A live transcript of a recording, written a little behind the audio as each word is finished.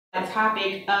A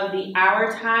topic of the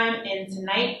hour time, and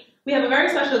tonight we have a very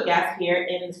special guest here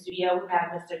in the studio. We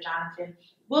have Mr. Jonathan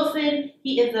Wilson.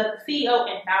 He is the CEO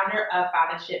and founder of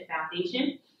Fathership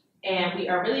Foundation, and we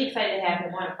are really excited to have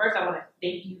him on. First, I want to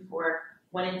thank you for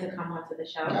wanting to come onto the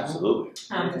show. Absolutely.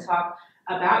 To talk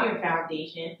about your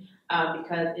foundation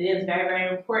because it is very,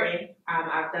 very important.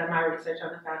 I've done my research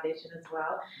on the foundation as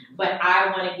well, but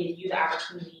I want to give you the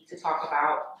opportunity to talk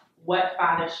about what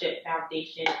Fathership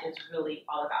Foundation is really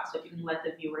all about. So if you can let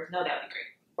the viewers know, that would be great.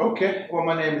 Okay. Well,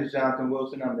 my name is Jonathan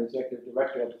Wilson. I'm the executive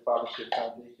director of the Fathership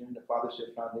Foundation. The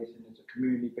Fathership Foundation is a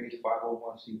community-based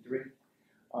 501c3.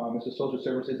 It's a social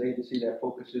services agency that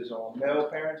focuses on male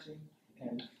parenting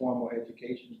and formal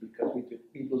education because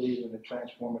we believe in the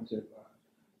transformative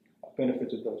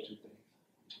benefits of those two things.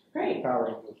 Great. The power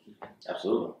of those two things.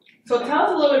 Absolutely. So tell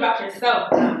us a little bit about yourself,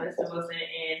 Mr. Wilson,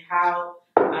 and how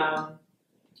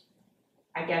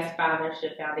I guess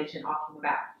Fathership Foundation all came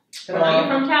about. Because I know you're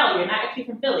from Cali, you're not actually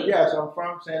from Philly. Yes, I'm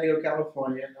from San Diego,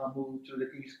 California. I moved to the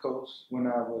East Coast when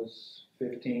I was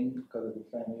 15 because of a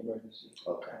family emergency.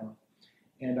 Okay.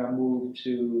 And I moved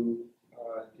to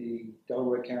the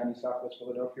Delaware County, Southwest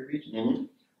Philadelphia region.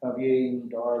 Of Yale,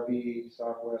 Darby,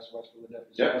 Southwest, West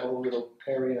Philadelphia. So that whole little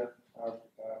area,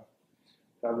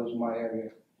 that was my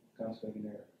area, concentrating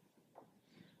area.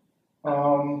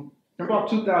 In about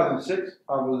 2006,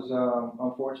 I was,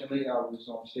 unfortunately, I was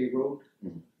on State Road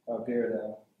up there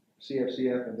at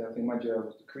CFCF, and I think my jail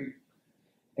was the Creek.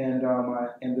 And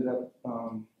I ended up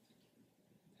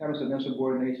having some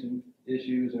insubordination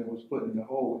issues and was put in the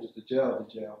hole, which is the jail,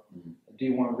 a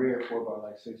D1 rear for about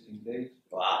like 16 days.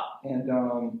 Wow. And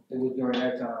it was during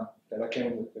that time that I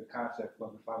came with the concept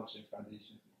of the Fathership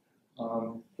Foundation.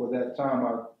 For that time,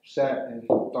 I sat and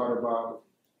thought about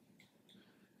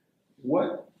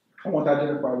what I want to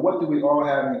identify. What do we all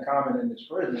have in common in this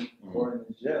prison or in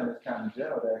this jail, in this county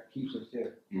jail that keeps us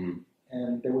here?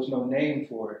 And there was no name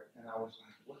for it. And I was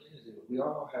like, what is it? We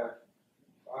all have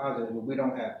fathers, but we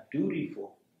don't have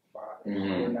dutiful fathers.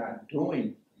 We're not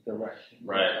doing the right thing.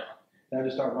 Right. And I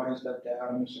just started writing stuff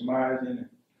down and surmising and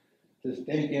just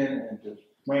thinking and just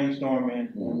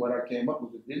brainstorming. And what I came up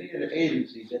with was any of the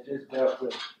agencies that just dealt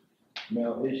with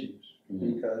male issues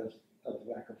because of the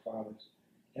lack of fathers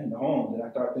in the home. And I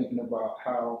started thinking about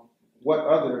what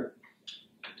other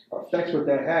effects would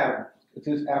that have if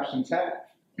this absence have.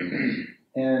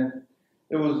 And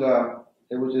it was a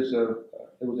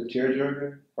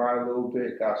tearjerker. Cried a little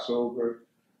bit, got sober.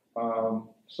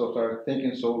 So started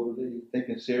thinking soberly,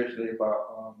 thinking seriously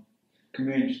about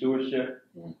community stewardship,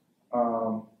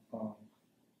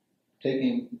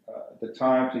 taking the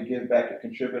time to give back and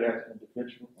contribute as an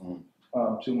individual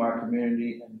to my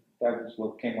community, and that was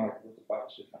what came out with the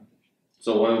Fathership Foundation.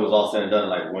 So when it was all said and done,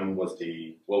 like what was the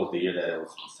year that it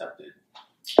was accepted?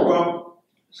 Well,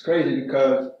 it's crazy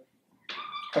because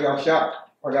I got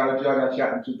shot. I got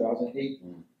shot in 2008.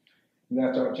 And then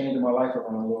I started changing my life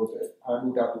around a little bit. I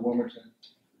moved out to Wilmington,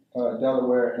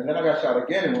 Delaware, and then I got shot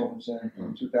again in Wilmington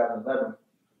in 2011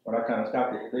 when I kind of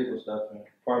stopped the illegal stuff and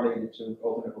parlayed it to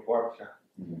open up a barbershop.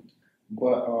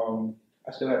 But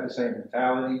I still have the same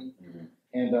mentality,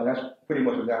 and that's pretty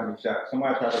much what got me shot.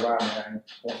 Somebody tried to rob me, and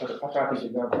I tried to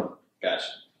take the gun from them. Gotcha.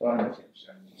 So I never came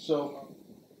shot. So,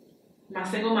 my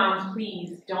single moms,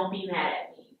 please don't be mad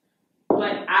at me.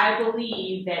 But I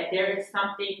believe that there is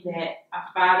something that a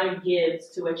father gives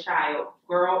to a child,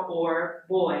 girl or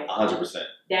boy. 100%.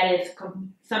 That is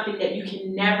something that you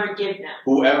can never give them.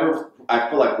 I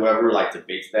feel like whoever like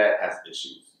debates that has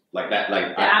issues. Like that,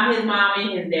 like I'm his mom and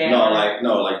his dad.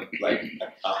 Like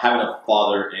having a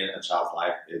father in a child's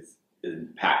life is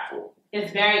impactful.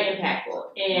 It's very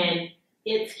impactful, and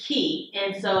it's key.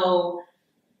 And so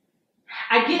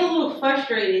I get a little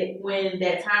frustrated when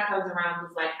that time comes around.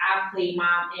 It's like, I've played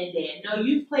mom and dad. No,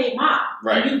 you've played mom.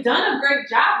 Right. And you've done a great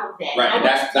job with that. Right. And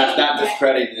that's not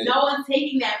discrediting. No one's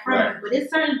taking that from you. But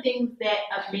it's certain things that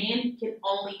a man can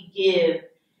only give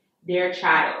their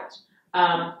child.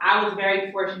 I was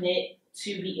very fortunate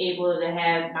to be able to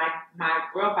have my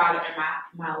real father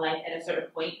in my life at a certain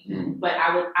point. But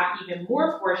I'm even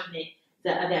more fortunate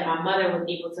that my mother was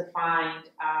able to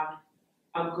find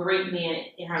a great man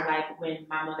in her life when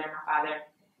my mother and my father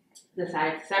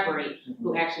decided to separate,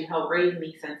 who actually helped raise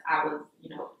me since I was,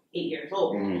 8 years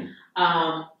old.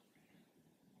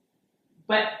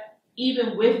 But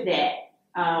even with that,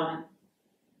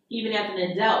 even as an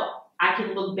adult, I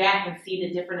can look back and see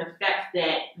the different effects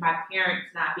that my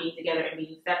parents not being together and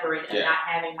being separated and not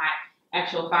having my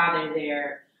actual father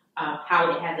there,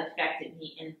 how it has affected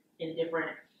me in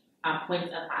different points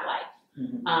of my life.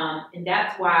 And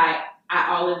that's why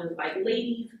I always was like,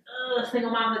 ladies,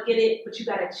 single mama, get it, but you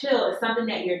gotta chill. It's something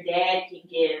that your dad can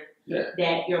give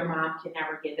that your mom can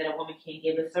never give, that a woman can't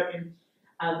give. A certain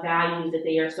values that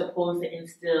they are supposed to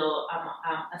instill,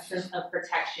 a sense of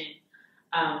protection.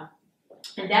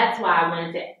 And that's why I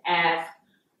wanted to ask,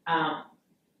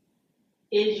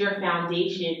 is your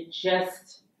foundation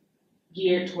just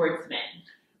geared towards men?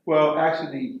 Well,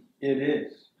 actually, it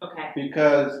is. Okay.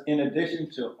 Because in addition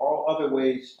to all other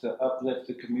ways to uplift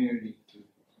the community through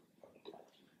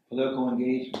political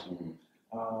engagement,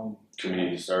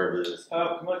 community service,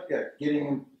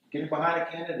 getting behind a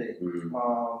candidate,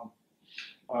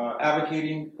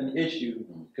 advocating an issue,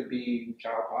 could be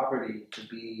child poverty, could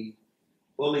be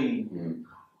bullying.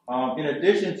 In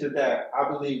addition to that, I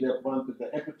believe that one of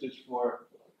the impetus for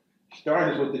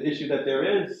starting is with the issue that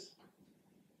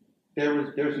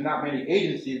there's not many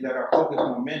agencies that are focused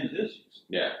on men's issues.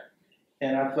 Yeah.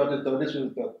 And I felt as though this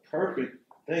was the perfect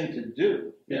thing to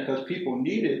do because people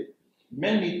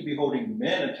men need to be holding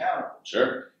men accountable.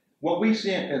 Sure. What we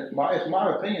see, it's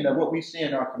my opinion that what we see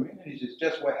in our communities is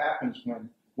just what happens when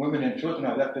women and children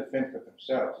are left to fend for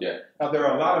themselves. Yeah. Now, there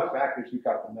are a lot of factors we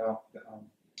got to know.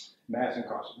 Mass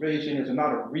incarceration. There's a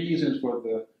lot of reasons for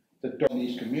the in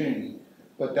these communities,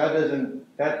 but that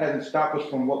hasn't stopped us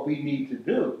from what we need to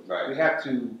do. Right. We have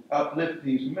to uplift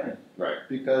these men. Right.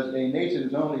 Because a nation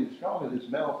is only as strong as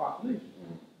its male population.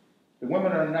 The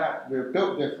women are not. We're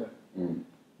built different.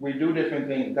 We do different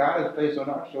things. God has placed on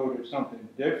our shoulders something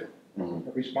different.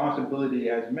 A responsibility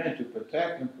as men to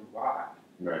protect and provide.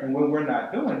 Right. And when we're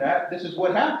not doing that, this is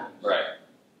what happens. Right.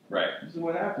 Right. This is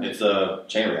what happens. It's a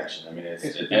chain reaction. I mean,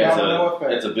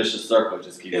 it's a vicious circle. It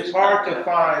just keeps. It's hard to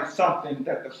find something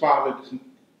that the father,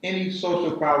 any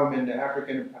social problem in the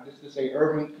African, just to say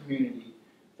urban community,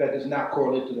 that does not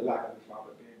correlate to the lack of the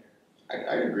father being there.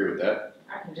 I agree with that.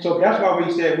 So that's why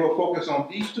we said we'll focus on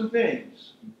these two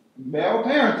things: male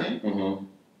parenting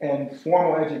and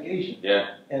formal education.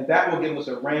 Yeah. And that will give us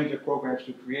a range of programs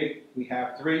to create. We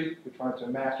have 3. We're trying to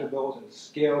master those and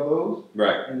scale those.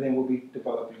 Right. And then we'll be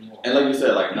developing more. And like you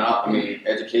said, like now, I mean,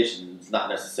 education is not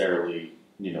necessarily,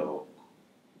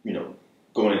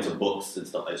 going into books and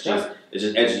stuff. It's just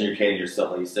educating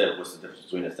yourself. Like you said, what's the difference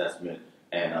between assessment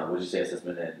and what did you say,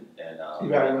 assessment and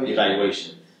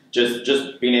evaluation?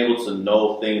 Just being able to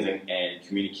know things and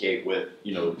communicate with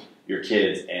your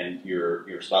kids and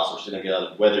your spouse or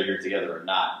together, whether you're together or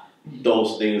not.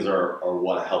 Those things are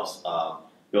what helps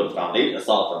build a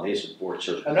solid foundation for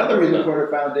children. Another reason for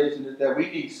the foundation is that we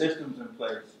need systems in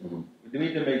place. We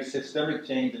need to make systemic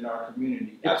change in our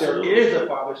community. If there is a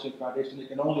fathership foundation, it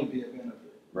can only be a benefit.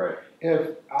 Right.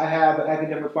 If I have an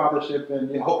academic fathership in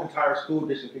the whole entire school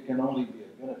district, it can only be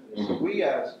a benefit. So we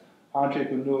as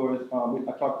entrepreneurs,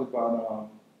 I talked about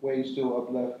ways to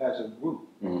uplift as a group.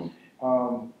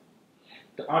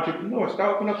 The entrepreneurs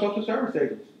start opening up social service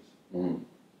agencies.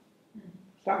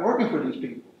 Stop working for these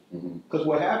people. Because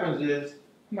what happens is,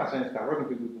 I'm not saying stop working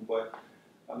for people, but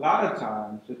a lot of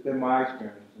times, it's been my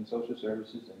experience in social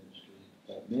services industry,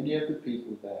 that many of the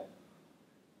people that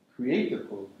create the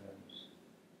programs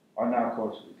are not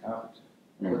culturally competent.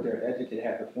 But they're educated,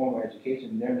 have the formal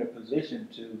education, they're in a position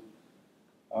to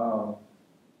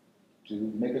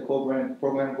make a program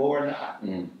go or not,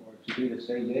 or to either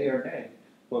say yay or nay.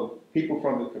 But people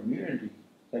from the community,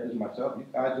 such as myself, you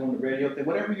guys doing the radio thing,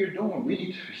 whatever you're doing, we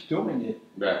need to be doing it,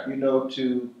 right.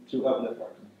 To uplift our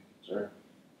community. Sure.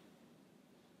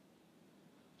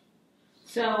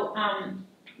 So,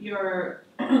 your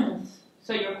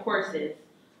courses.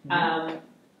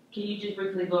 Can you just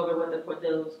briefly go over what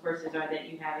those courses are that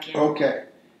you have again? Okay.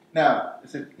 Now,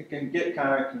 it can get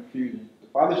kind of confusing. The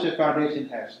Fathership Foundation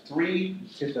has 3.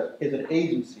 It's an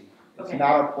agency. It's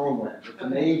not a program. It's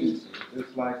an agency.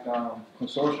 It's like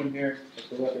consortium here. It's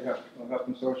the Electric Health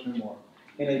Consortium or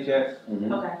NHS.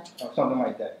 Or something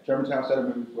like that. Germantown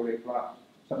Settlement Before They Fly.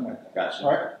 Something like that. Gotcha.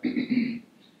 All right?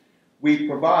 We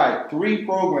provide 3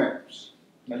 programs.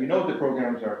 Now, you know what the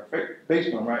programs are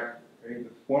based on, right?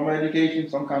 Formal education,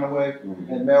 some kind of way,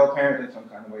 and male parenting, some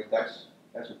kind of way. That's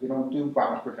what we don't do.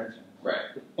 Violence prevention. Right.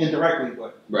 Indirectly,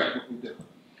 but that's what we do.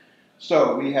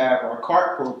 So we have our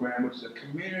CART program, which is a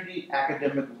Community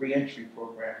Academic Reentry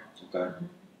Program. Okay.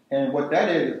 And what that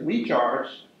is we charge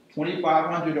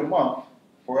 $2,500 a month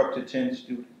for up to 10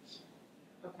 students.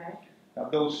 Okay. Now,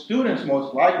 those students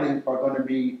most likely are going to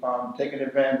be taking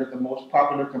advantage of the most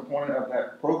popular component of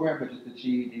that program, which is the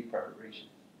GED preparation.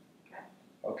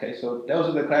 Okay, so those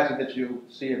are the classes that you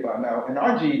see about now. In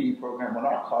our GED program, on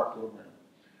our CART program,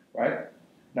 right?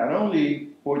 Not only,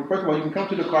 first of all, you can come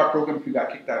to the CART program if you got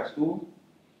kicked out of school,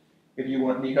 if you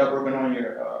need help working on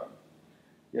your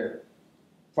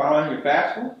filing your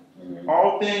FAFSA,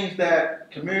 all things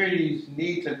that communities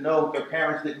need to know if their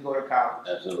parents didn't go to college.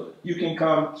 Absolutely. You can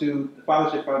come to the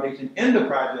Fathership Foundation in the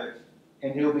projects,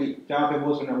 and Jonathan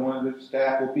Wilson and one of the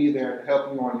staff will be there to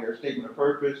help you on your statement of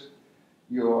purpose,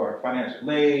 your financial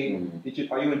aid.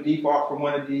 Are you in default from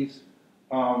one of these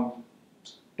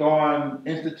Dawn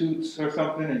Institutes or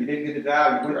something, and you didn't get a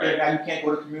job? You went there, now you can't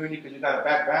go to community because you got a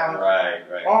back balance.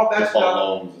 Right. All that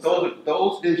stuff.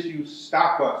 Those issues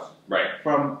stop us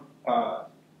from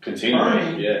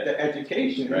continuing the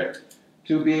education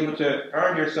to be able to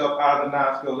earn yourself out of the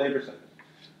non-skilled labor sector.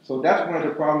 So that's one of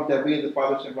the problems that we as the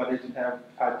Fathership Foundation have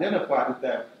identified, is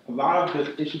that a lot of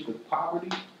the issues with poverty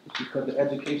is because the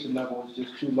education level is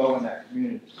just too low in that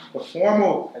community. The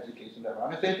formal education level.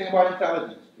 I'm not saying anything about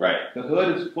intelligence. Right. The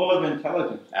hood is full of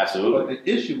intelligence. Absolutely. But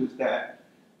the issue is that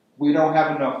we don't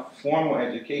have enough formal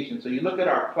education. So you look at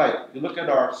our plight, you look at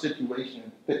our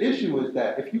situation. The issue is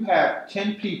that if you have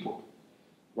 10 people,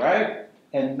 right,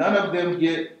 and none of them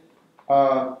get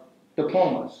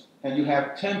diplomas, and you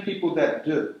have 10 people that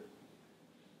do,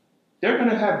 they're going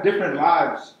to have different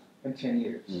lives in 10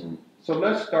 years. So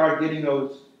let's start getting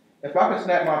those. If I can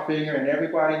snap my finger and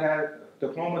everybody had a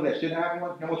diploma that should have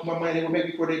one, you know how much more money they will make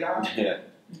before they die? Yeah.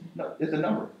 No, it's a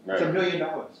number. Right. It's $1 million.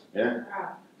 Yeah.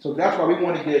 So that's why we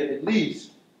want to get at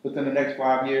least within the next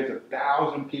 5 years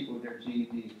 1,000 people their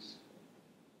GEDs.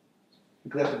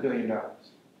 Because that's $1 billion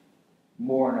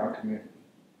more in our community.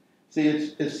 See,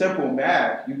 it's simple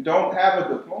math. You don't have a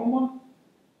diploma,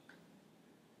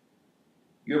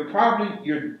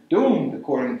 you're doomed,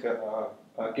 according to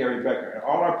Gary Becker. And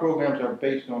all our programs are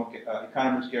based on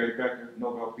economist Gary Becker,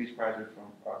 Nobel Peace Prize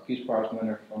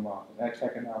winner from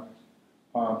economics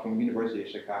from the University of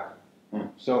Chicago.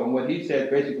 So what he said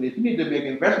basically, if you need to make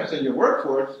investments in your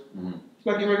workforce, it's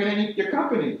like you're working in your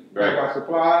company. Right. You got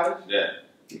supplies. Yeah.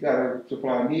 You got to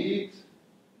supply needs.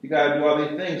 You got to do all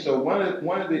these things. So one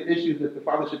of the issues that the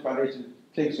Fathership Foundation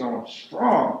takes on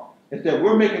strong is that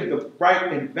we're making the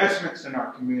right investments in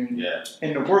our community,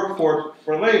 in the workforce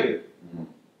for later.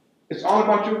 It's all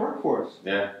about your workforce.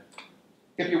 Yeah.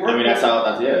 If you work, let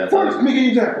me give you an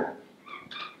example.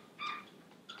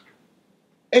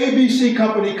 ABC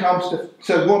company comes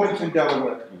to Wilmington,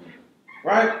 Delaware,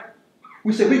 right?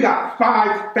 We said we got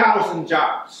 5,000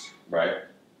 jobs. Right.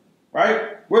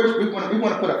 Right? We want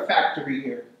to put a factory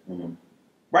here.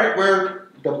 Right where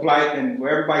the blight and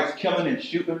where everybody's killing and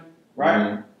shooting,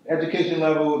 right? Education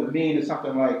level, the mean is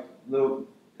something like little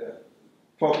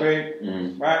 12th grade,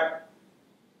 right?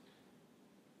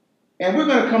 And we're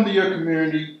going to come to your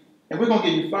community and we're going to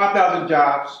give you 5,000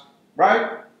 jobs,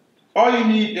 right? All you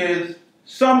need is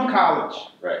some college.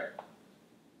 Right.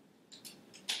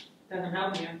 Doesn't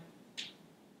help you.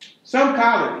 Some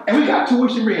college. And we got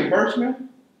tuition reimbursement.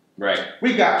 Right.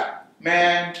 We got,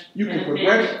 you can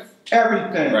progress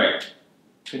everything. Right.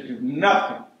 To do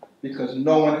nothing because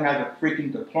no one has a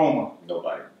freaking diploma.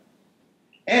 Nobody.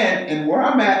 And where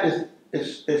I'm at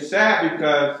is sad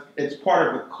because it's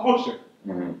part of the culture.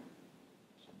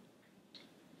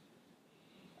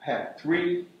 I had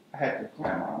three. I had the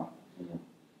grandma, the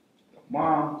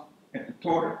mom, and the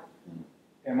daughter,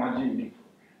 and my GED.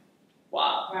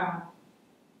 Wow.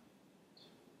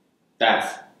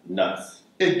 That's nuts.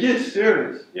 It gets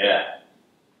serious. Yeah.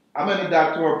 I'm in the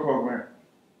doctoral program.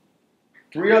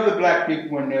 3 other black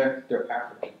people in there, they're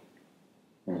African.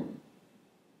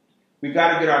 We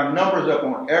got to get our numbers up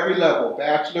on every level,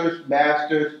 bachelor's,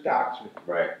 master's, doctorate.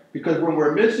 Right. Because when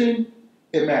we're missing,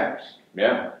 it matters.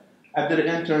 Yeah. I did an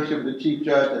internship with the chief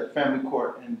judge at family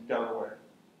court in Delaware.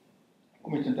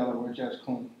 Wilmington, Delaware, Judge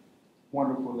Coon.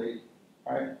 Wonderful lady,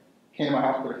 right? Came to my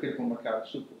house with a kid from my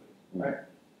couch, super lady, right?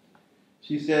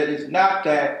 She said, it's not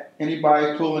that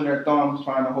anybody's twiddling their thumbs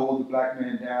trying to hold the black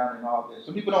man down and all this.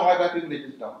 Some people don't like black people, they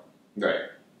just don't. Right.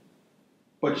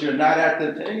 But you're not at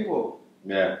the table.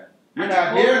 Yeah. You're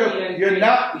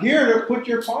not here to put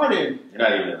your part in. You're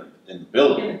not even in the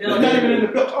building. You're not even in the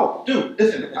building. Oh, dude,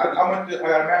 listen, I got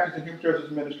a master's in human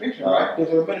services administration, right? There's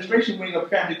an administration wing of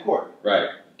family court. Right.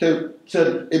 To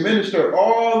administer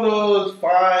all those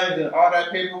fines and all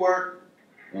that paperwork.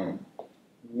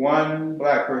 One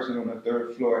black person on the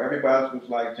 3rd floor. Everybody else was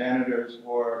like janitors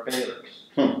or bailiffs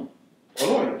or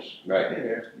lawyers. Right.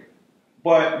 There.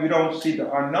 But you don't see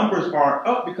our numbers aren't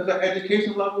up because our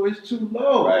education level is too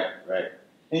low. Right.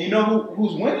 And you know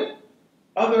who's winning?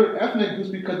 Other ethnic groups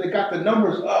because they got the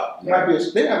numbers up.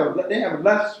 They have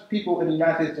less people in the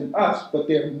United States than us, but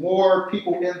there are more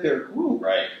people in their group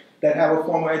that have a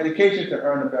formal education to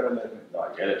earn a better living. No,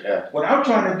 I get it. Yeah. What I'm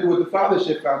trying to do with the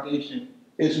Fathership Foundation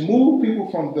is move people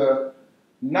from the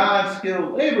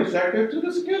non-skilled labor sector to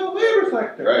the skilled labor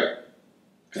sector. Right.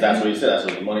 Because that's what you said. That's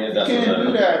what the money is. That's you can't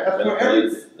do that. That's for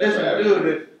everything. Listen,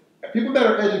 dude. People that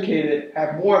are educated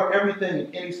have more of everything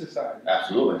in any society.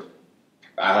 Absolutely.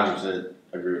 I 100%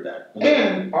 agree with that.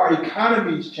 And our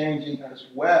economy is changing as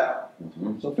well.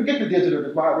 Mm-hmm. So forget the digital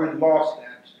divide. We're lost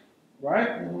that, right?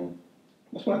 Mm-hmm.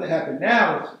 What's going to happen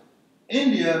now is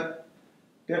India,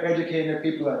 they're educating their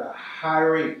people at a high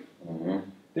rate. Mm-hmm.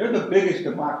 They're the biggest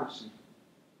democracy.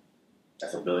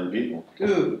 That's 1 billion people.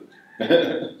 Dude.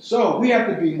 So we have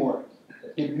to be more.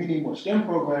 We need more STEM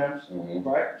programs, mm-hmm.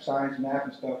 right? Science, math,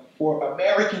 and stuff for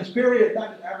Americans, period.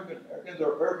 Not just African Americans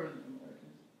or urban Americans.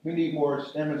 We need more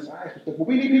STEM and science and stuff. But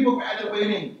we need people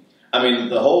graduating. I mean,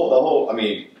 the whole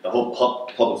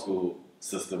public school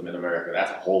system in America.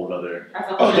 That's a whole other.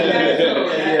 That's a whole other episode.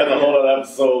 That's a whole other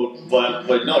episode.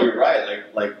 But no, you're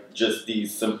right. Like just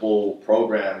these simple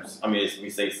programs. I mean, we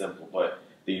say simple, but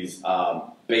these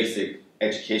basic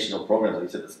educational programs, like you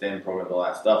said, the STEM programs, all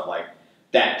that stuff, like.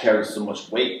 That carries so much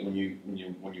weight when you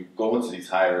go into these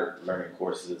higher learning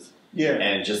courses. Yeah.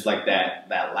 And just like that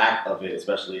lack of it,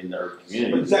 especially in the urban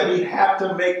community. Exactly. We have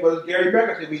to make what Gary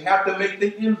Becker said. We have to make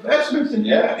the investments in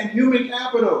human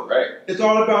capital. Right. It's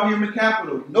all about human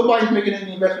capital. Nobody's making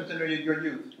any investments in your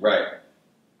youth. Right.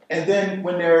 And then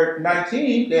when they're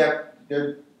 19, they're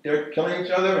killing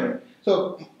each other. And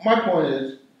so my point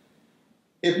is,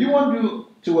 if you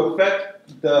want to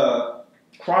affect the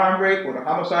crime rate or the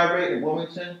homicide rate in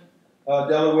Wilmington,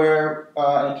 Delaware,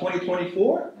 in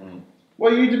 2024,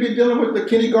 well, you need to be dealing with the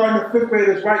kindergarten or fifth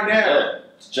graders right now. Yeah,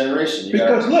 it's generation.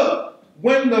 Because look,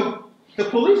 when the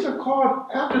police are called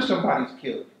after somebody's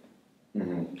killed,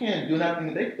 you can't do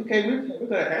nothing. We're going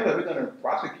to handle it. We're going to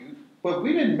prosecute. But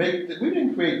we didn't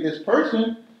create this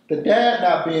person. The dad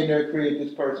not being there created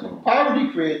this person.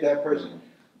 Poverty created that person.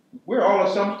 We're all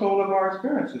a sum total of our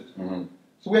experiences.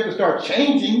 So we have to start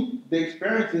changing the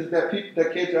experiences that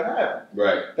kids are having.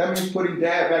 Right. That means putting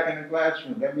dad back in the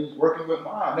classroom. That means working with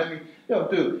mom. That means,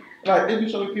 dude, like, if you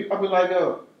show me people, I'll be like,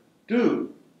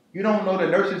 dude, you don't know the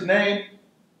nurse's name,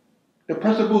 the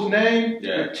principal's name,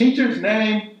 the teacher's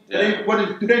name. Yeah.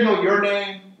 Do they know your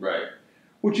name? Right.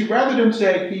 Would you rather them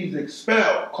say he's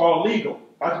expelled, called legal,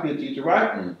 about to be a teacher,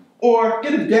 right? Or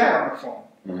get his dad on the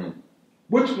phone?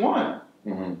 Which one?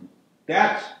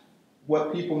 That's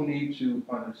what people need to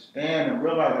understand and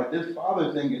realize that this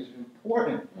father thing is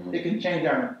important. It can change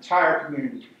our entire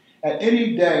community. At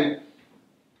any day,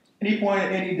 any point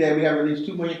in any day, we have at least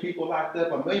 2 million people locked up.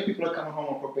 1 million people are coming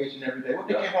home on probation every day. What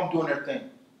they came home doing their thing?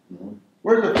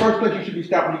 Where's the first place you should be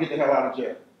stopped when you get the hell out of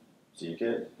jail? See your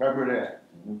kids. Remember that.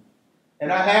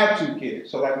 And I have 2 kids.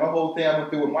 So like my whole thing I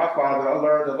went through with my father, I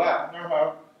learned a lot. I learned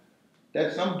how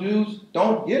that some dudes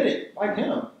don't get it like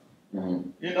him.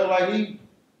 You know, like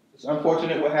it's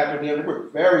unfortunate what happened to him. We're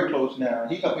very close now.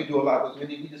 He helped me do a lot because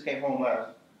he just came home last.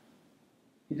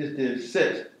 He just did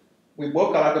 6. We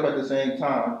both got locked up at the same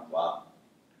time. Wow.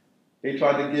 They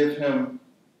tried to give him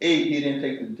 8. He didn't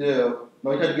take the deal.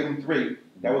 No, he tried to give him 3.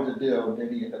 That was the deal. And then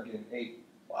he ended up getting 8.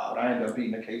 Wow. But I ended up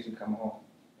beating the case and coming home.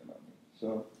 You know what I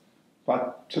mean? So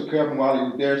I took care of him while he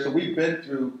was there. So we've been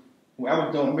through. I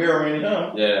was doing mirroring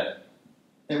him. Yeah.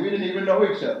 And we didn't even know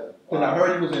each other. And I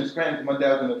heard he was in Scranton. My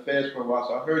dad was in the Feds for a while,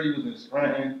 so I heard he was in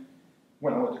Scranton.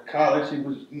 When I went to college, he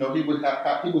was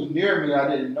near me. I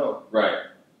didn't know. Right.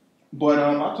 But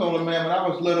I told him, man, when I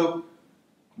was little,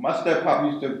 my step-pop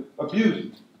used to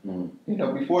abuse me. You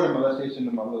know, before the molestation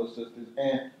of my little sisters,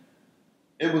 and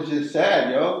it was just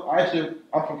sad, yo.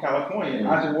 I'm from California, and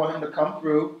I just want him to come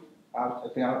through.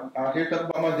 I'll hear something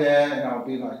about my dad, and I'll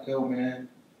be like, yo, man.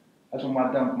 That's when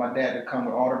my dad would come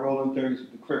with all the rolling 30s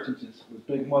with the Crips and just with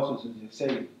big muscles and just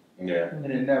say, and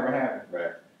it never happened.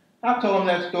 Right. I told him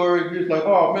that story. He was like,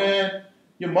 "Oh man,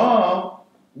 your mom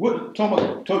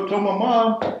told my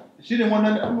mom she didn't want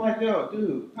nothing." I'm like, "Yo,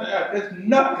 dude, there's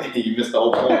nothing." You missed the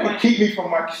whole point. That can keep me from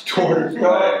my daughters,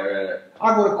 right.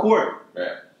 I go to court.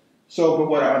 Right. So, but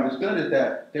what I understood is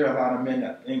that there are a lot of men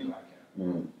that think like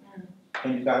him,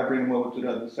 and you got to bring him over to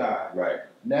the other side. Right.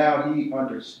 Now he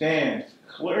understands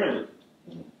clearly.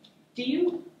 Do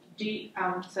you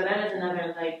so that is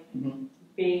another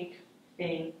big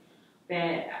thing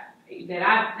that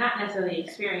I've not necessarily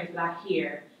experienced, but I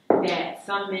hear that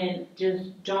some men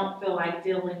just don't feel like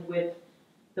dealing with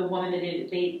the woman that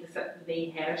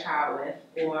they had a child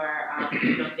with, or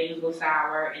things go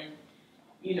sour,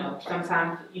 and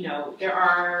sometimes there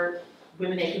are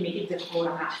women that can make it difficult.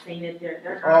 I'm not saying that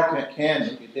they're all can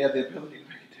make it. They have the ability to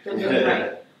make it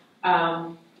difficult.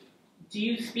 Right. Do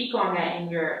you speak on that in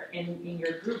your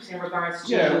groups in regards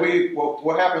to? Yeah,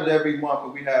 what happens every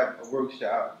month? We have a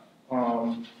workshop,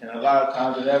 and a lot of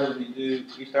times, whenever we do,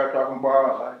 we start talking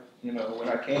about like you know, when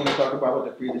I came to talk about what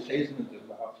the presentation is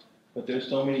about, but there's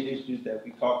so many issues that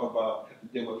we talk about have to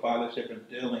deal with fathership and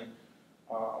dealing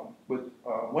with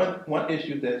one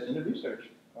issue that's in the research.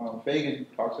 Fagan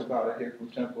talks about it here from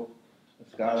Temple,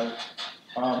 a scholar.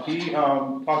 He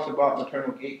talks about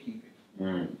maternal gatekeeping.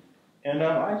 And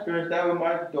I experienced that with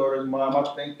my daughter's mom.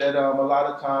 I think that a lot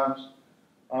of times...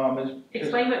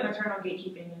 Explain what maternal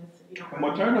gatekeeping is, if you don't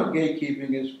mind. Maternal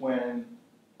gatekeeping is when,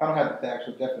 I don't have the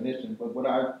actual definition, but what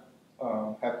I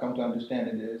have come to understand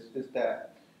it is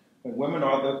that when women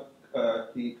are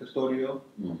the custodial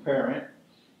parent,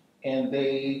 and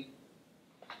they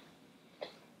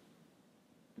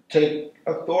take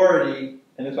authority,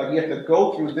 and it's like you have to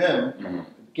go through them, the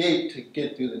gate, to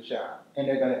get through the child. And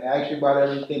they're going to ask you about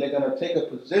everything. They're going to take a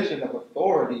position of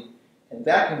authority, and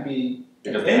that can be...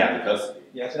 Because they have the custody.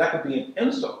 Yeah, so that could be an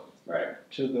insult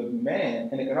to the man,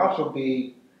 and it can also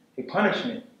be a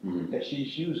punishment that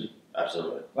she's using.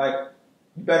 Absolutely. Like,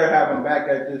 you better have him back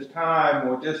at this time,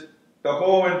 or just the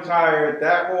whole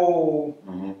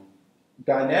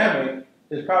dynamic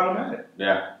is problematic.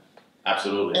 Yeah,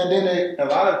 absolutely. And then a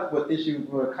lot of what issue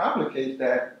complicates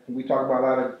that, and we talk about, a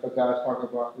lot of guys talk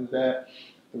about, is that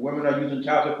the women are using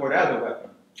child support as a weapon.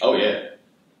 Oh, yeah.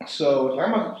 So if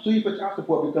I'm going to sue you for child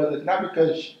support, because it's not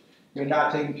because you're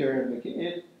not taking care of the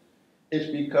kid,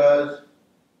 it's because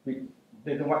the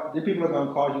people are going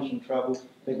to cause you some trouble.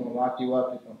 They're going to lock you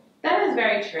up. That is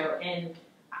very true. And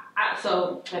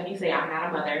so let me say I'm not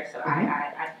a mother, so I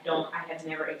have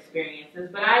never experienced this,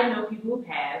 but I know people who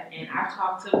have, and I've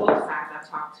talked to both sides. I've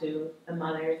talked to the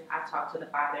mothers, I've talked to the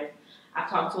fathers, I've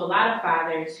talked to a lot of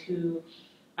fathers who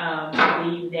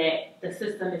believe that the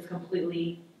system is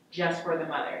completely just for the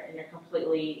mother, and they're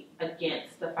completely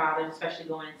against the fathers, especially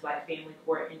going into like family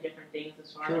court and different things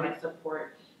as far as like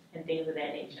support and things of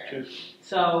that nature. Sure.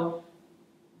 So,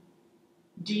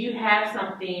 do you have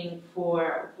something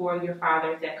for your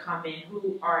fathers that come in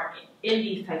who are in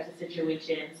these types of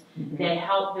situations that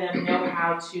help them know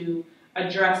how to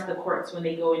address the courts when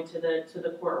they go into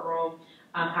the courtroom,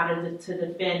 how to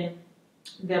defend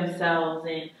themselves,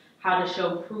 and how to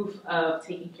show proof of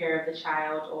taking care of the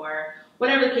child, or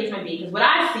whatever the case might be? Because what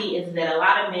I see is that a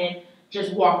lot of men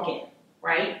just walk in,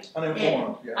 right?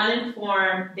 Uninformed.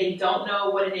 They don't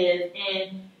know what it is.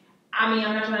 And I mean,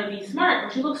 I'm not trying to be smart,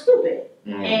 but you look stupid.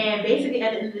 And basically,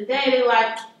 at the end of the day, they're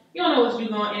like, you don't know what you're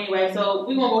doing anyway, so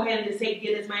we're going to go ahead and just get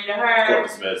this money to her.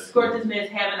 Court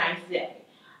dismissed. Have a nice day.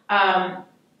 And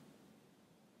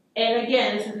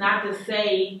again, this is not to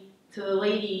say to the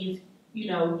ladies, you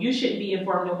know, you shouldn't be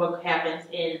informed of what happens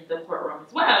in the courtroom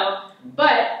as well.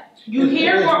 But you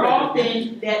hear more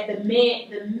often that the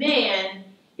man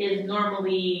is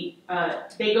normally,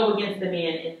 they go against the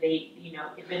man and they, you know,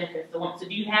 it benefits the woman. So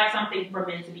do you have something for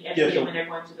men to be educated when they're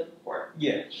going to the court?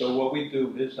 Yeah, so what we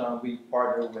do is we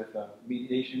partner with a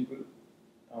mediation group.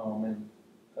 And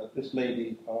this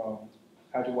lady,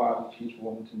 Hajawabi, she's from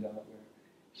Wilmington, Delaware.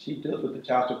 She deals with the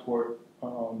child support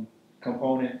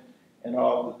component. And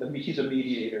she's a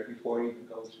mediator before it even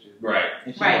goes to. Right.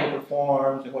 And she knows the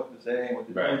forms and what to say and what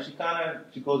to do. And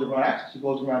she goes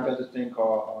around, does this thing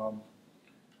called,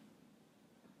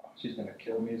 she's going to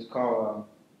kill me. It's called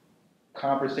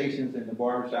Conversations in the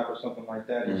Barbershop or something like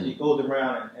that. And she goes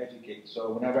around and educates.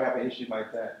 So whenever I have an issue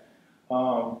like that,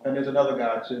 and there's another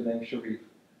guy too named Sharif.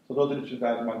 So those are the two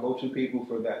guys, my go-to people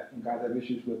for that. And guys have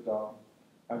issues with,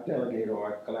 I delegate or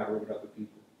I collaborate with other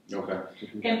people. Okay.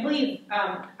 And please,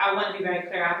 I want to be very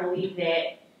clear. I believe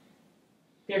that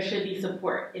there should be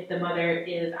support if the mother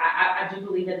is. I do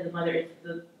believe that the mother is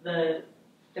the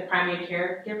primary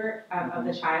caregiver of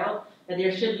the child. That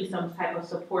there should be some type of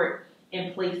support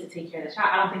in place to take care of the child.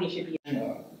 I don't think it should be.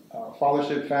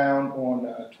 Fathership Found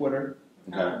on Twitter,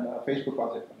 and Facebook.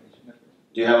 Fathership Foundation.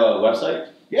 Do you have a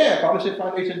website? Yeah,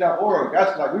 fathershipfoundation.org.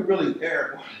 That's like we really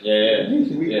there. Yeah.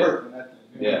 We work.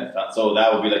 Yeah, so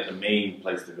that would be like the main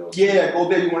place to go. Yeah, go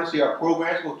there. You want to see our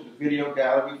programs, go to the video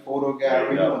gallery, photo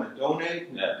gallery. You want to donate?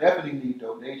 We definitely need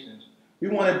donations. We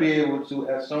want to be able to,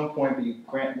 at some point, be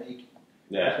grant making.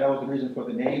 Yeah. That was the reason for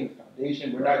the name, the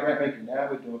foundation. We're not grant making now.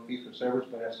 We're doing fee for service,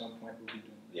 but at some point we'll be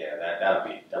doing. Yeah, that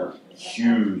would be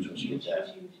huge. Huge.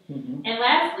 And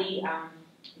lastly,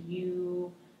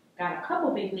 you got a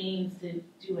couple big names to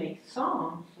do a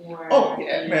song for. Oh,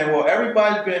 yeah, man. Well,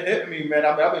 everybody's been hitting me, man.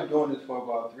 I've been doing this for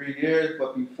about 3 years,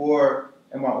 but before,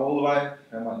 in my old life,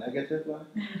 in my negative life,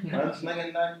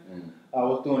 unslinging life, I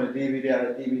was doing a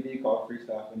DVD called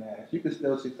Freestyle Fanatics. You can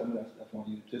still see some of that stuff on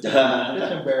YouTube. It's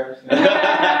embarrassing.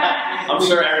 I'm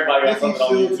sure everybody got something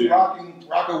on YouTube.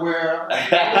 Rockaware.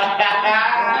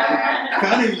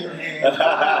 Gun in your hand.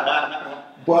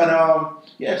 But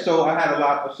yeah, so I had a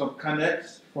lot of some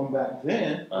connects from back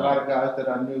then, a lot of guys that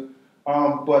I knew.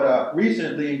 But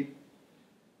recently,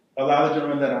 a lot of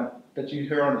gentlemen that you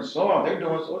hear on the song, they're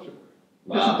doing social work.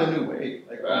 Wow. This is the new wave,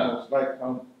 like almost like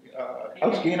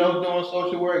Eskino's doing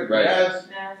social work. Right. Yes,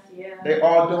 they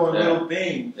all doing little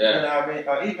things. Yeah. You know what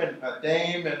I mean? Even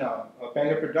Dame and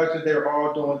Banger Productions, they're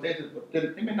all doing things. But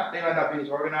they might not be as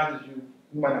organized as you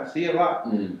might not see a lot.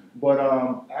 But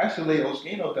actually,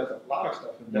 Eskino does a lot of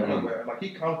stuff in Delaware. Like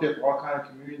he comes there for all kinds of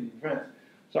community events.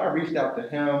 So I reached out to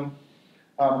him.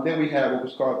 Then we had what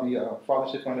was called the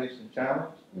Fathership Foundation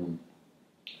Challenge.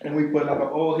 And we put like an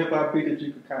old hip hop beat that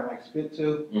you could kind of like spit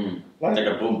to. Like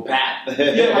a boom bap.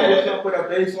 Yeah, like what's put a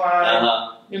bass line.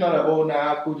 You know, that old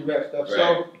Nas, Coogee Rap stuff. Right.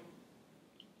 So,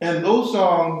 and those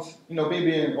songs, you know, me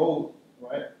being old,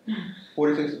 right?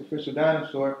 46 Official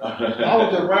Dinosaur. I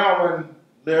was around when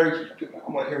lyrics, I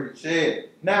want to hear what he said.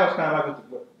 Now it's kind of like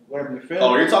whatever you feel.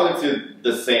 Oh, you're talking to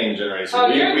the same generation.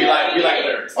 We like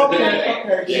lyrics.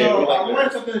 Okay. Yeah, so like I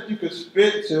wanted something that you could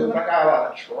spit to. Like I got a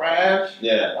lot of trash.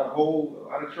 Yeah. A whole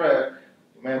lot of trash.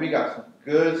 Man, we got some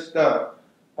good stuff.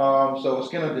 So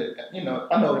Skinner did. You know,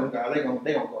 I know them guys. They gonna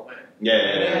go in.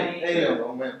 Yeah. They don't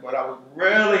go in. But I was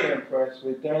really impressed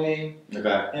with Dane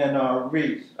and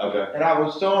Reese. Okay. And I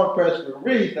was so impressed with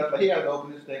Reese. That's like he had to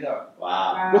open this thing up.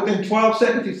 Wow. Within 12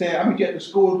 seconds, he said, "I'm gonna get to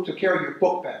school to carry your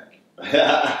book back."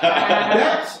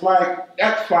 That's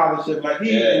fathership. Like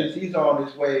he's on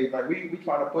his way. Like we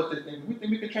trying to push this thing. We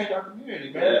think we can change our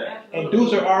community, man. Yeah. And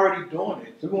dudes are already doing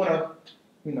it. So we want to,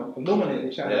 illuminate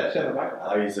and shine a light. I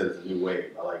like you said, it's a new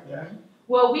wave. I like that.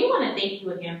 Well, we want to thank you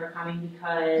again for coming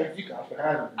because thank you guys for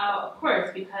having me. Of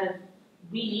course, because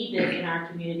we need this in our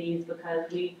communities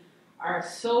because we are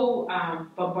so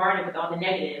bombarded with all the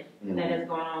negative that is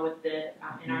going on with the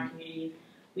in our communities.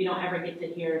 We don't ever get to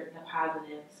hear the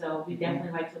positive. So we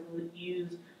definitely like to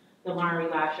use the Lauren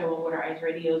Reed Live Show on Water Ice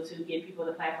Radio to give people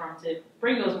the platform to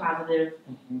bring those positive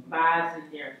vibes and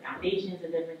their foundations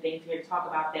and different things here to talk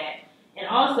about that. And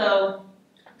also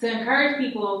to encourage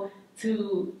people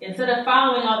to, instead of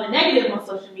following all the negative on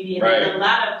social media, there's a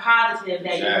lot of positive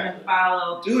that you can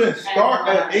follow. Dude, and start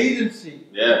an agency.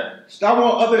 Yeah. Start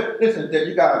on other, listen, that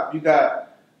you had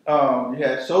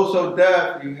So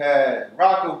Def, you had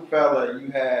Rockefeller,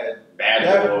 you had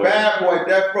Bad Boy,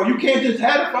 Death Row. You can't just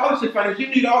have a Fathership Foundation. You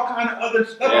need all kind of other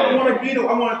stuff. I want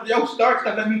to start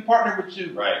stuff. Let me partner with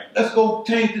you. Right. Let's go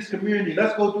change this community.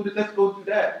 Let's go do this. Let's go do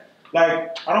that.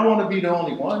 Like, I don't want to be the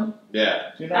only one.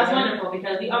 Yeah. You know That's wonderful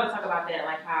because we always talk about that,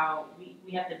 like how we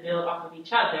have to build off of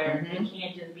each other. We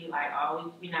can't just be like,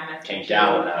 oh, we're not messing with you.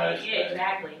 Yeah,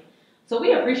 exactly. So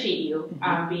we appreciate you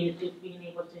being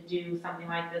able to do something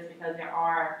like this because there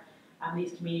are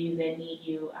these communities that need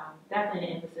you. Definitely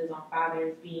an emphasis on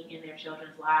fathers being in their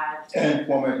children's lives. And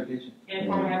formal education. And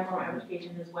formal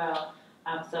education as well.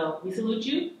 So we salute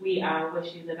you. We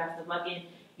wish you the best of luck. And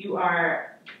you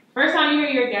are, first time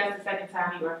you're a guest, the second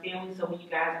time you are family. So when you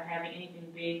guys are having anything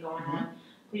big going on,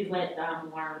 please let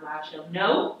Lauren Live Show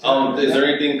know. Is there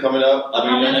anything coming up? I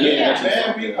mean,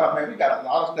 we got a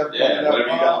lot of stuff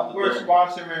coming up. We're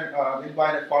sponsoring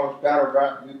anybody that follows Battle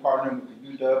Rap. We're partnering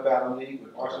with the UW Battle League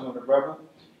with Arsenal the Rebel.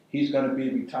 He's going to be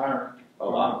retiring.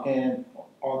 And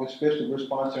August 5th, we're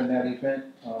sponsoring that event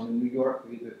in New York,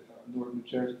 Newark, New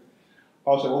Jersey.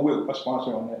 Also, we're a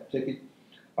sponsor on that ticket.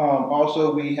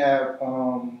 Also, we have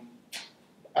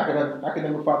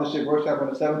Academic Fathership Workshop on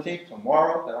the 17th,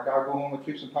 tomorrow, that I got to go home and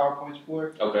tweak some PowerPoints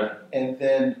for. Okay. And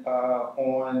then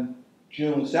on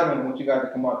June 7th, I want you guys to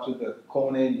come out to the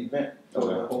culminating event for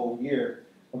the whole year.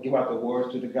 I'll give out the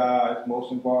awards to the guys,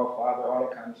 most involved father, all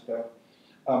that kind of stuff.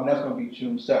 That's going to be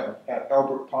June 7th at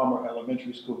Albert Palmer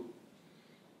Elementary School.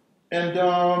 And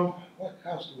what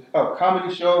else do we have?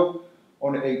 Comedy show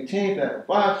on the 18th at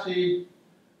Hibachi.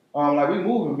 We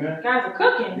moving, man. Guys are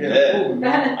cooking. Yeah, moving,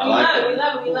 man. We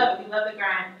love it. We love the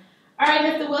grind. All right,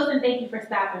 Mr. Wilson, thank you for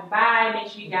stopping by. Make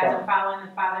sure you guys are following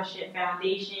the Fathership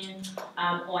Foundation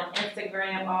on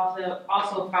Instagram,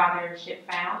 also Fathership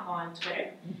Found on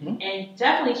Twitter. And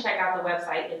definitely check out the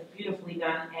website. It's beautifully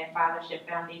done at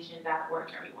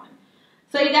fathershipfoundation.org, everyone.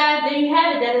 So you guys, there you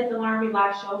have it. That is the Lauren Reed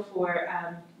Live Show for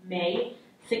May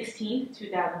 16th,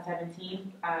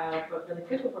 2017. Really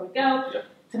quick before we go.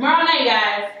 Tomorrow night,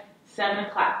 guys, 7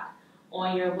 o'clock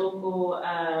on your local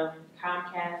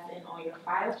Comcast and on your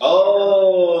Fire.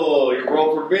 Oh, your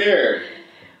world premiere.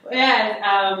 Yes,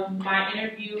 my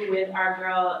interview with our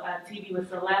girl TV with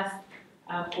Celeste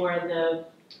for the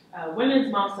Women's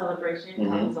Month celebration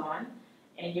comes on.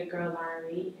 And your girl Lauren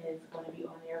Reed is going to be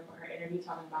on there for her interview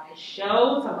talking about the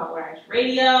show, talking about Water Ice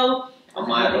Radio. I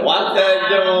might watch that,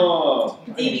 though.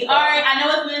 DVR. I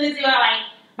know it's Wednesday, but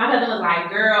My cousin was like,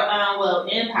 girl, well,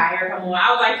 Empire, come on.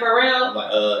 I was like, for real? I'm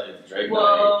like, it's Drake.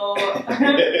 Whoa.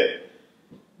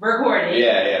 Recorded.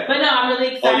 Yeah. But no, I'm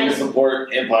really excited. Oh, you can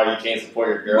support Empire, you can't support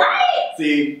your girl. Right?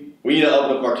 See, we need to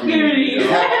open up our community. You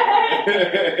know?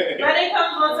 But it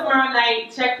comes on tomorrow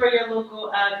night. Check for your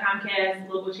local Comcast,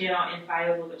 local channel, and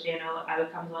Fios local channel.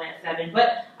 It comes on at 7.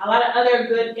 But a lot of other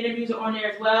good interviews are on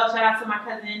there as well. Shout out to my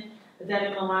cousin,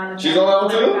 Devin Milana. She's on that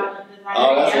one too?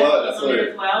 Oh, that's what. That's what.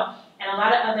 As well. And a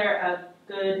lot of other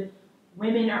good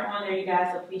women are on there, you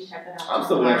guys. So please check it out. I'm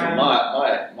still waiting for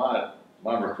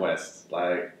my request.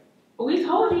 Like, we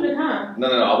told you to come. No,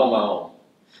 I want my own.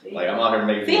 Like, I'm out here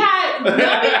making moves. See how, don't be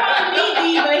calling me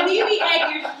D, but he be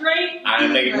acting straight. I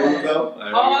ain't making moves though.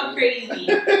 All crazy.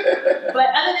 But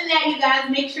other than that, you guys,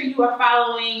 make sure you are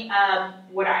following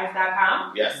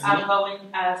waterice.com. Yes. Go and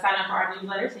sign up for our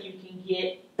newsletter so you can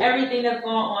get everything that's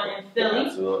going on in Philly.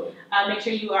 Absolutely. Make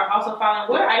sure you are also following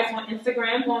Water Ice on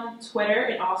Instagram, on Twitter,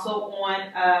 and also on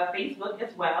Facebook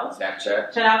as well.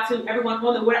 Snapchat. Shout out to everyone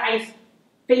on the Water Ice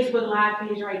Facebook Live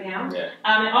page right now. Yeah.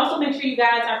 And also make sure you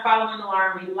guys are following the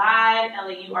Lauren Reid Live,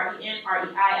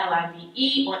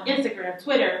 LAURENREILIVE, on Instagram,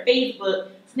 Twitter, Facebook,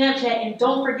 Snapchat, and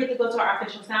don't forget to go to our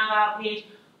official SoundCloud page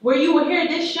where you will hear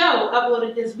this show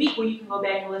uploaded this week where you can go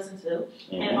back and listen to,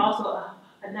 and also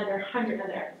another 100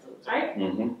 other episodes, right?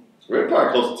 Mm-hmm. We're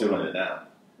probably close to 200 now.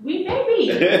 We may be.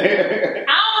 I don't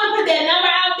want to put that number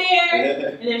out there,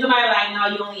 and then somebody like, no,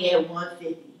 you only had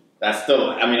 150. That's still,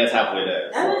 I mean, that's halfway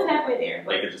there. That is halfway there.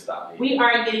 They could just stop me. We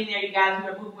are getting there, you guys. We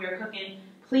are moving, we are cooking.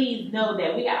 Please know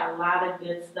that we got a lot of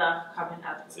good stuff coming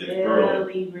up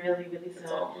really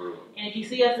soon. And if you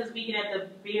see us this weekend at the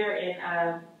Beer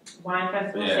and Wine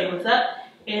Festival, say what's up.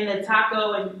 And the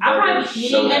taco, and I'll probably be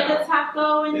eating at the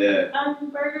taco and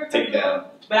burger Take down.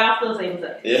 But I'll still say what's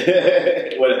up.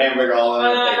 Yeah. With a hamburger all in the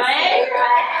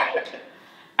face.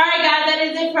 All right, guys, that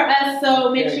is it for us. So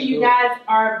make sure you guys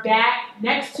are back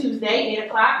next Tuesday, 8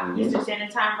 o'clock Eastern Standard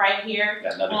Time, right here.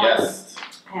 Got another guest.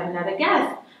 I have another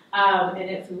guest. And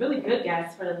it's a really good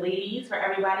guest for the ladies, for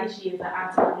everybody. She is an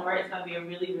entrepreneur. It's going to be a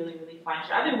really fun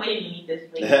show. I've been waiting to meet this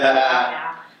lady for a while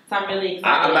now. So I'm really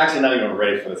excited. I'm actually not even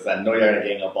ready for this. I know you're going to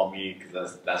gang up on me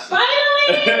because that's finally!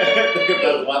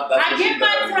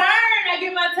 I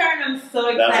get my turn. I'm so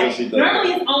excited. That's what she does.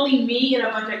 Normally it's only me and a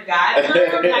bunch of guys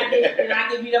and I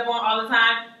get beat up on all the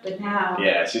time. But now,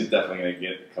 yeah, she's definitely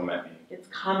going to come at me. It's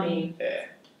coming. Yeah.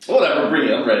 Whatever, bring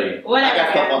it. I'm ready. Whatever. I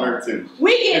got stuff on her too.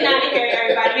 We getting out of here,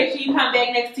 everybody. Make sure you come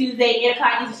back next Tuesday, 8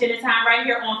 o'clock Eastern Standard Time, right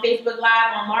here on Facebook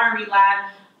Live, on Lauren Reid Live,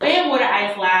 and Water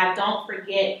Ice Live. Don't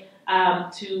forget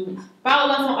to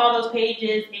follow us on all those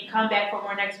pages and come back for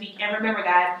more next week. And remember,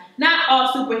 guys, not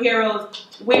all superheroes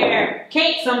wear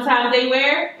capes. Sometimes they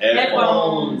wear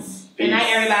headphones. Good night,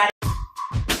 everybody.